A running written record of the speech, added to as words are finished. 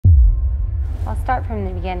I'll start from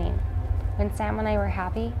the beginning. When Sam and I were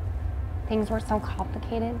happy, things weren't so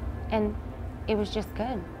complicated, and it was just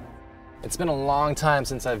good. It's been a long time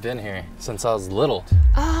since I've been here, since I was little.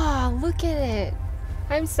 Oh, look at it.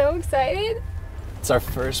 I'm so excited. It's our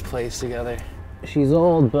first place together. She's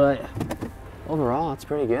old, but overall, it's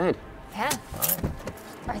pretty good. Yeah.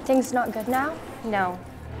 Are things not good now? No,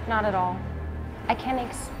 not at all. I can't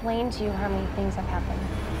explain to you how many things have happened.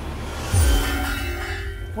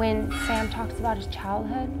 When Sam talks about his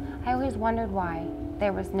childhood, I always wondered why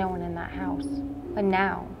there was no one in that house. But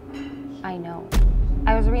now, I know.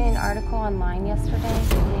 I was reading an article online yesterday,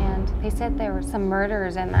 and they said there were some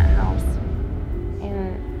murders in that house,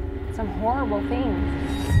 and some horrible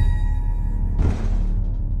things.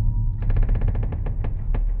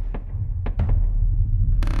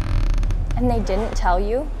 And they didn't tell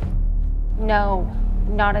you? No,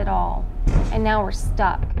 not at all. And now we're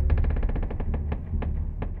stuck.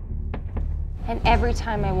 And every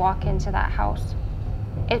time I walk into that house,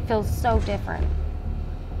 it feels so different.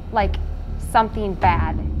 Like something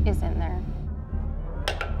bad is in there.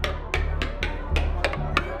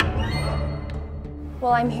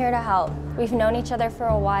 Well, I'm here to help. We've known each other for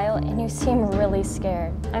a while, and you seem really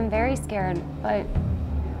scared. I'm very scared, but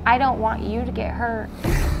I don't want you to get hurt.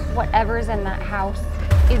 Whatever's in that house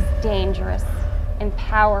is dangerous and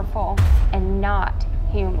powerful and not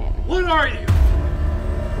human. What are you?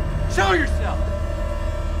 Show yourself!